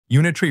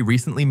Unitree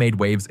recently made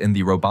waves in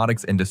the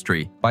robotics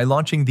industry by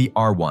launching the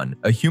R1,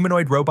 a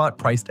humanoid robot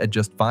priced at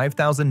just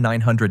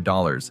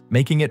 $5,900,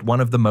 making it one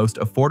of the most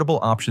affordable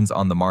options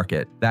on the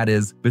market. That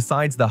is,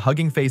 besides the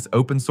Hugging Face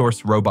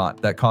open-source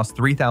robot that costs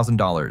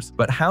 $3,000.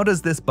 But how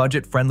does this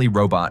budget-friendly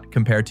robot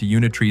compare to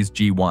Unitree's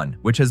G1,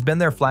 which has been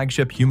their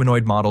flagship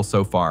humanoid model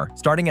so far,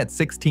 starting at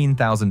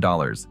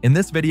 $16,000? In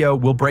this video,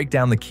 we'll break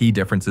down the key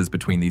differences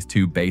between these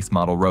two base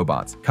model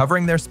robots,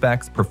 covering their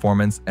specs,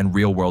 performance, and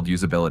real-world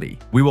usability.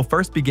 We will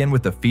first begin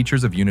with the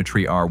features of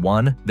Unitree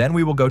R1, then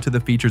we will go to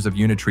the features of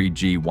Unitree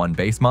G1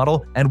 base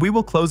model, and we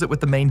will close it with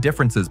the main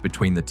differences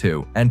between the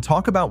two, and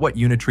talk about what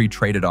Unitree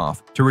traded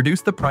off to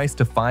reduce the price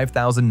to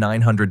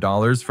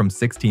 $5,900 from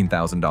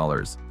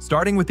 $16,000.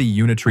 Starting with the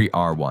Unitree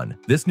R1,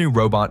 this new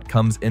robot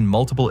comes in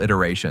multiple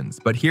iterations,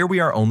 but here we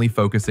are only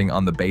focusing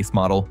on the base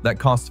model that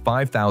costs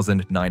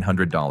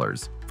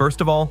 $5,900.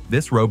 First of all,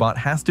 this robot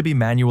has to be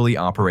manually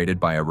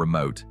operated by a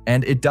remote,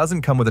 and it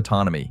doesn't come with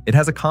autonomy. It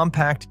has a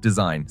compact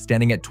design,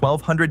 standing at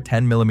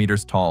 1,210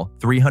 millimeters tall,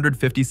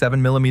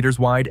 357 millimeters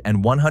wide,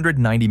 and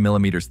 190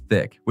 millimeters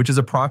thick, which is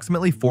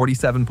approximately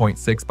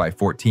 47.6 by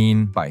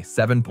 14 by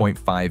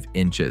 7.5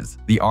 inches.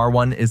 The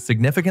R1 is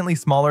significantly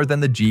smaller than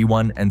the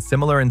G1 and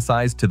similar in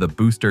size to the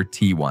booster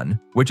T1,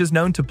 which is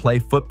known to play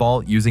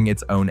football using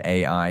its own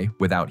AI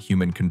without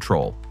human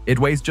control. It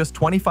weighs just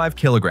 25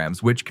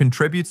 kilograms, which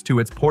contributes to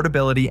its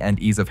portability and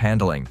ease of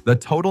handling. The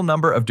total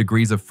number of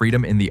degrees of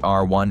freedom in the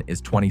R1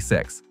 is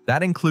 26.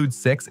 That includes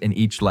 6 in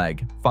each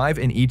leg, 5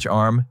 in each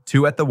arm,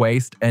 2 at the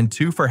waist, and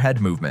 2 for head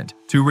movement.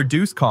 To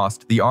reduce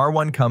cost, the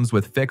R1 comes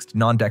with fixed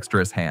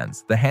non-dexterous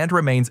hands. The hand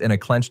remains in a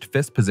clenched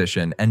fist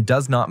position and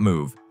does not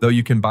move, though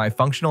you can buy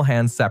functional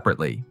hands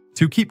separately.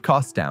 To keep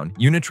costs down,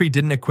 Unitree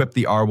didn't equip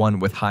the R1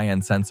 with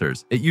high-end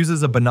sensors. It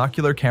uses a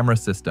binocular camera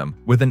system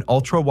with an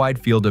ultra-wide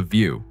field of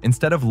view,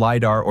 instead of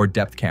LiDAR or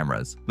depth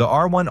cameras. The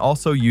R1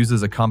 also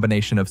uses a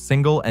combination of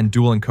single and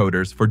dual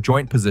encoders for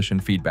joint position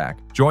feedback.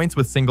 Joints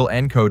with single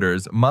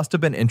encoders must have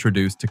been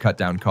introduced to cut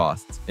down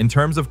costs. In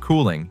terms of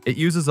cooling, it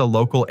uses a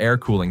local air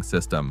cooling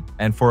system,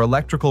 and for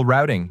electrical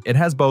routing, it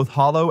has both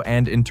hollow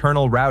and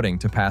internal routing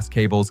to pass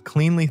cables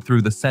cleanly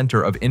through the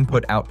center of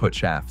input-output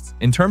shafts.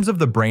 In terms of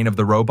the brain of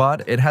the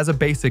robot, it has a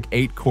basic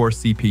 8-core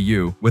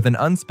CPU with an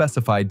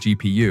unspecified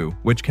GPU,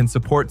 which can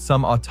support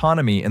some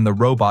autonomy in the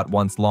robot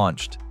once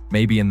launched,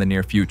 maybe in the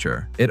near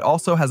future. It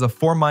also has a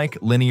 4-mic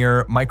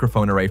linear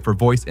microphone array for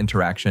voice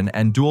interaction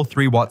and dual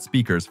 3-watt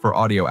speakers for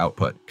audio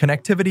output.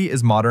 Connectivity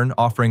is modern,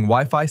 offering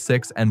Wi-Fi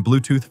 6 and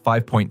Bluetooth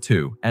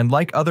 5.2, and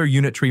like other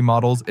Unitree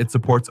models, it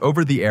supports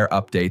over-the-air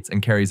updates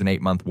and carries an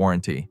 8-month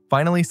warranty.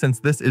 Finally, since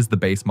this is the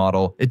base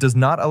model, it does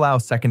not allow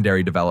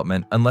secondary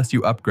development unless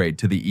you upgrade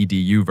to the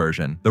EDU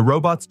version. The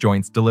robot's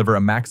joints deliver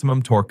a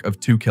maximum torque of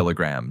 2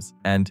 kilograms,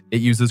 and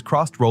it uses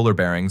crossed roller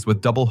bearings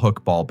with double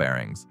hook ball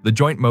bearings. The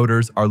joint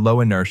motors are low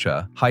inertia,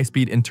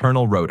 high-speed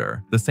internal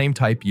rotor, the same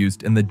type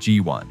used in the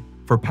G1.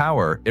 For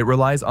power, it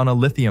relies on a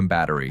lithium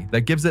battery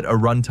that gives it a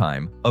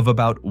runtime of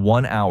about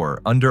 1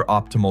 hour under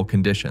optimal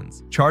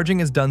conditions.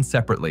 Charging is done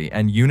separately,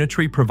 and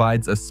Unitree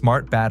provides a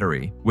smart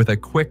battery with a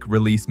quick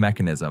release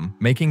mechanism,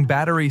 making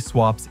battery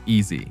swaps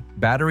easy.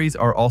 Batteries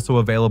are also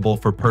available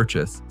for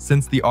purchase.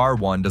 Since the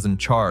R1 doesn't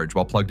charge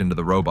while plugged into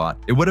the robot,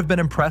 it would have been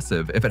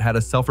impressive if it had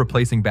a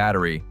self-replacing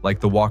battery like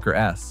the Walker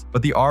S,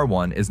 but the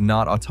R1 is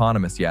not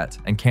autonomous yet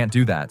and can't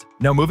do that.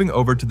 Now moving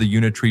over to the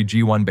Unitree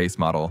G1 base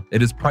model,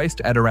 it is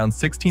priced at around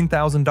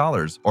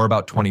 $16,000 or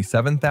about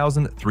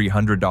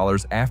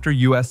 $27,300 after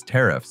US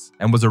tariffs,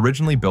 and was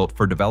originally built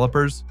for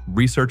developers,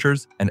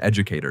 researchers, and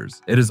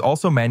educators. It is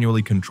also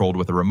manually controlled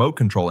with a remote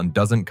control and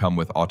doesn't come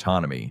with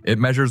autonomy. It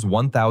measures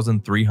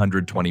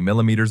 1,320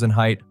 millimeters in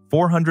height,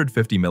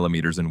 450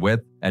 millimeters in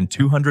width, and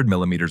 200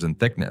 millimeters in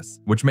thickness,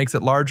 which makes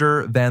it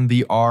larger than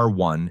the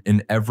R1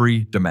 in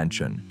every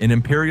dimension. In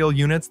imperial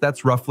units,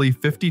 that's roughly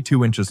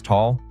 52 inches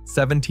tall,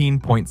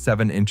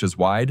 17.7 inches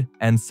wide,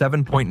 and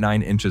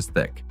 7.9 inches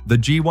thick. The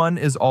G1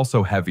 is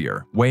also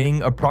heavier,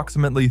 weighing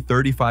approximately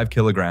 35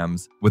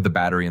 kilograms with the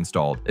battery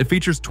installed. It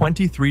features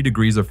 23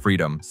 degrees of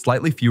freedom,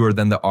 slightly fewer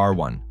than the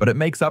R1, but it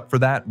makes up for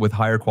that with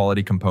higher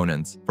quality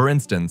components. For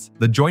instance,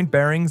 the joint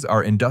bearings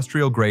are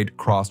industrial-grade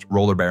crossed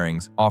roller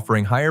bearings,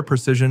 offering higher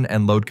precision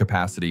and load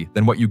capacity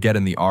than what you get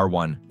in the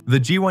R1. The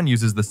G1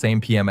 uses the same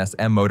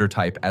PMSM motor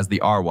type as the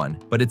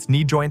R1, but its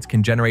knee joints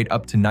can generate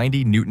up to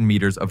 90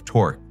 Newton-meters of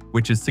torque,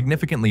 which is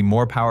significantly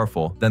more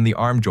powerful than the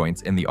arm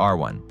joints in the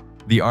R1.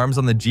 The arms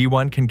on the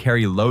G1 can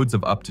carry loads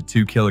of up to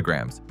 2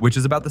 kilograms, which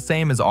is about the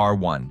same as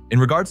R1. In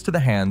regards to the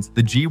hands,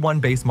 the G1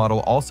 base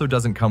model also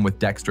doesn't come with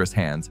dexterous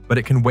hands, but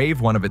it can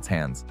wave one of its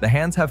hands. The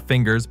hands have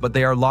fingers, but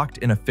they are locked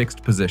in a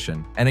fixed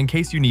position, and in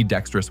case you need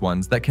dexterous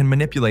ones that can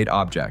manipulate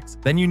objects,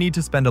 then you need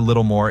to spend a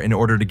little more in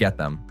order to get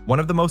them. One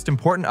of the most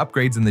important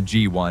upgrades in the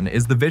G1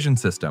 is the vision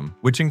system,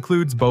 which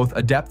includes both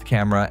a depth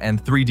camera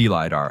and 3D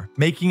LiDAR,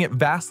 making it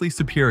vastly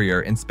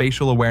superior in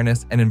spatial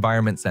awareness and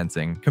environment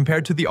sensing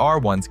compared to the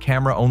R1's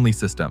camera-only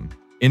system.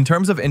 In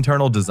terms of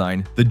internal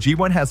design, the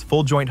G1 has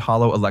full joint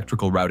hollow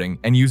electrical routing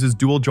and uses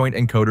dual joint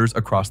encoders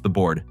across the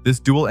board. This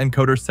dual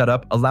encoder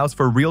setup allows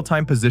for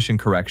real-time position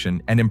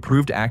correction and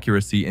improved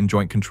accuracy in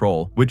joint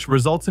control, which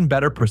results in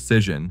better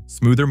precision,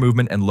 smoother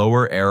movement, and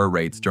lower error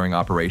rates during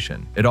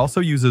operation. It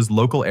also uses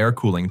local air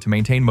cooling to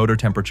maintain motor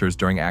temperatures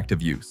during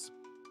active use.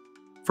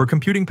 For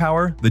computing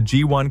power, the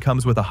G1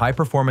 comes with a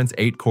high-performance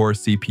 8-core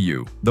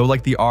CPU, though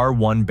like the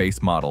R1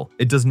 base model,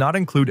 it does not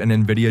include an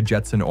NVIDIA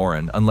Jetson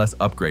Orin unless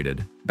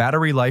upgraded.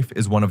 Battery life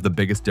is one of the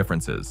biggest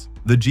differences.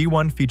 The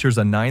G1 features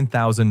a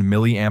 9,000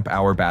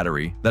 mAh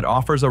battery that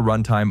offers a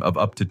runtime of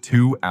up to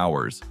 2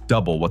 hours,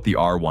 double what the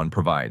R1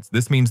 provides.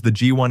 This means the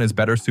G1 is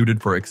better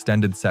suited for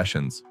extended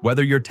sessions,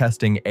 whether you're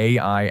testing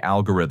AI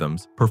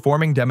algorithms,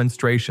 performing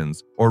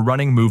demonstrations, or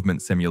running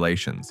movement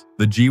simulations.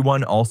 The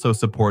G1 also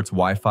supports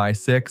Wi-Fi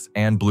 6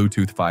 and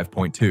Bluetooth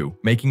 5.2,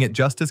 making it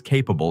just as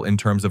capable in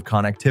terms of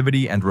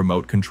connectivity and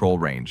remote control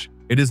range.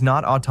 It is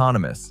not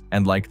autonomous,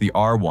 and like the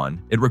R1,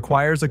 it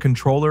requires a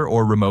controller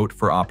or remote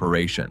for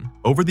operation.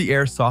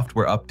 Over-the-air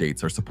software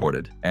updates are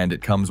supported, and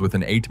it comes with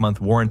an 8-month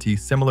warranty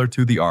similar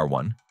to the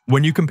R1.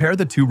 When you compare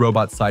the two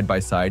robots side by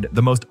side,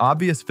 the most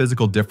obvious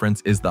physical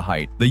difference is the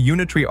height. The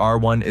Unitree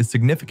R1 is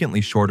significantly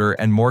shorter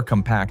and more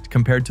compact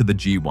compared to the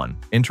G1.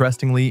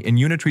 Interestingly, in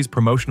Unitree's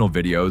promotional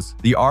videos,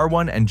 the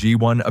R1 and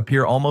G1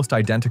 appear almost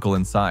identical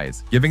in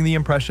size, giving the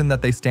impression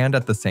that they stand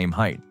at the same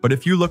height. But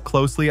if you look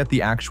closely at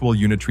the actual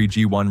Unitree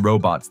G1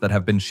 robots that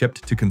have been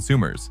shipped to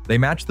consumers, they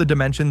match the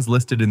dimensions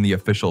listed in the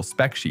official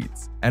spec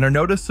sheets and are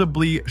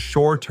noticeably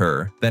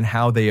shorter than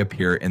how they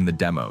appear in the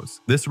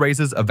demos. This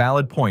raises a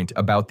valid point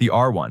about the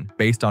R1.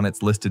 Based on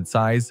its listed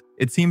size,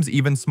 it seems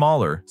even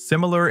smaller,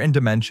 similar in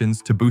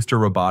dimensions to Booster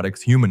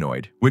Robotics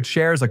Humanoid, which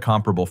shares a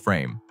comparable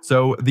frame.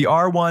 So the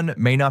R1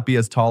 may not be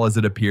as tall as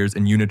it appears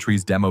in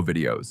Unitree's demo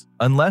videos,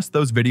 unless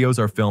those videos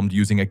are filmed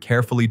using a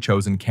carefully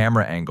chosen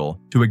camera angle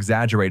to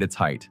exaggerate its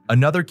height.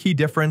 Another key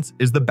difference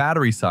is the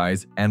battery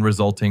size and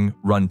resulting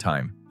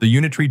runtime. The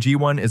Unitree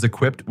G1 is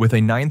equipped with a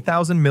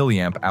 9,000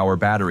 mAh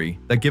battery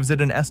that gives it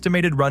an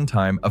estimated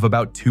runtime of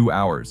about 2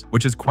 hours,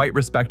 which is quite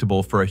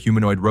respectable for a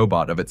humanoid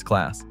robot of its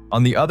class.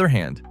 On the other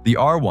hand, the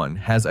R1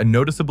 has a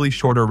noticeably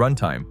shorter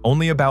runtime,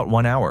 only about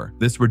 1 hour.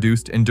 This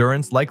reduced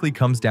endurance likely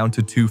comes down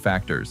to two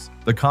factors: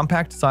 the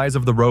compact size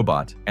of the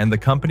robot and the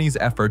company's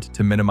effort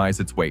to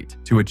minimize its weight.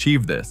 To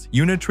achieve this,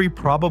 Unitree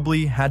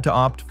probably had to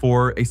opt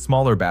for a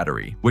smaller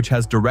battery, which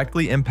has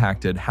directly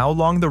impacted how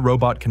long the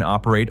robot can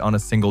operate on a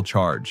single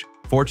charge.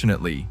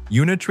 Fortunately,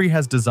 Unitree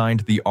has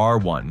designed the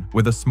R1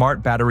 with a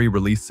smart battery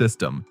release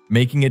system,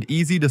 making it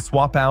easy to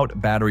swap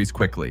out batteries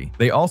quickly.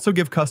 They also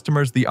give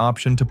customers the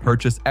option to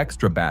purchase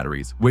extra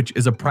batteries, which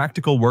is a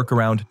practical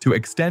workaround to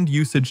extend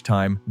usage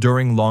time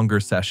during longer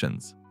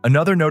sessions.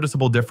 Another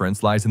noticeable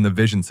difference lies in the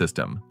vision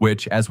system,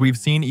 which, as we've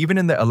seen even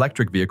in the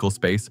electric vehicle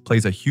space,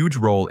 plays a huge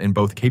role in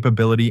both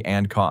capability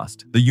and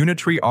cost. The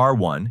Unitree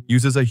R1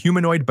 uses a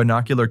humanoid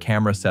binocular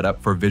camera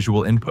setup for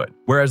visual input,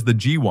 whereas the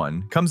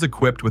G1 comes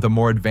equipped with a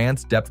more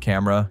advanced depth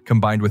camera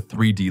combined with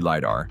 3D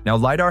LiDAR. Now,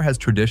 LiDAR has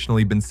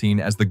traditionally been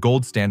seen as the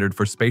gold standard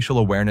for spatial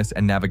awareness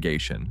and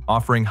navigation,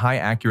 offering high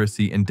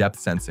accuracy in depth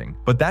sensing.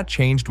 But that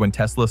changed when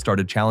Tesla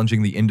started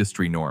challenging the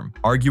industry norm,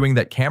 arguing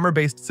that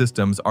camera-based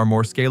systems are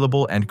more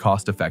scalable and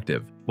cost-effective.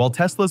 While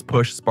Tesla's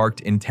push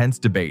sparked intense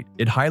debate,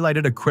 it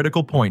highlighted a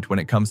critical point when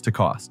it comes to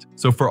cost.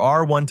 So for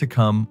R1 to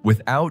come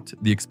without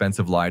the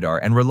expensive LiDAR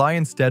and rely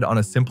instead on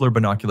a simpler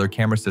binocular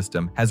camera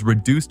system has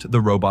reduced the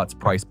robot's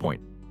price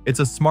point. It's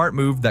a smart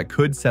move that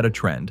could set a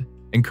trend,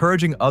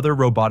 encouraging other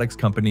robotics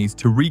companies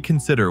to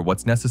reconsider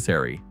what's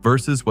necessary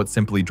versus what's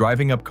simply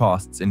driving up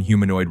costs in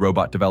humanoid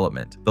robot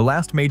development. The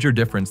last major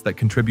difference that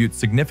contributes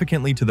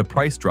significantly to the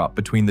price drop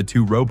between the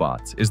two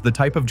robots is the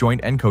type of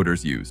joint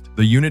encoders used.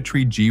 The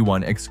Unitree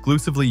G1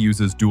 exclusively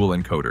uses dual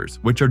encoders,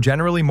 which are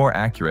generally more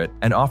accurate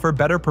and offer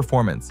better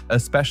performance,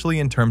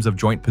 especially in terms of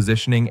joint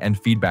positioning and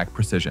feedback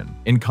precision.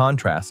 In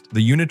contrast,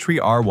 the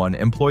Unitree R1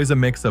 employs a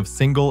mix of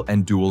single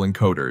and dual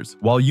encoders.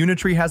 While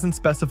Unitree hasn't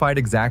specified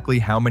exactly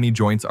how many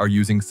joints are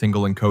using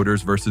single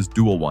encoders versus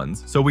dual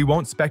ones, so we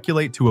won't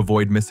speculate to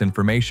avoid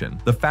misinformation.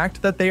 The fact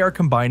that they are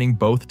combining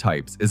both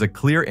types is a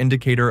clear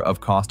indicator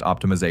of cost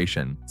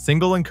optimization.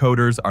 Single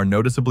encoders are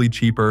noticeably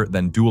cheaper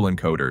than dual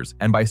encoders,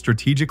 and by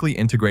strategically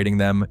integrating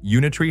them,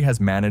 Unitree has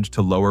managed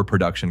to lower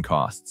production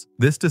costs.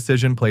 This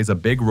decision plays a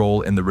big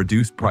role in the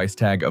reduced price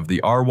tag of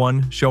the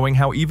R1, showing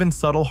how even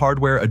subtle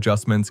hardware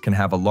adjustments can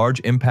have a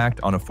large impact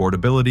on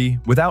affordability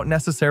without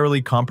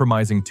necessarily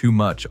compromising too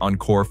much on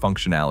core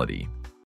functionality.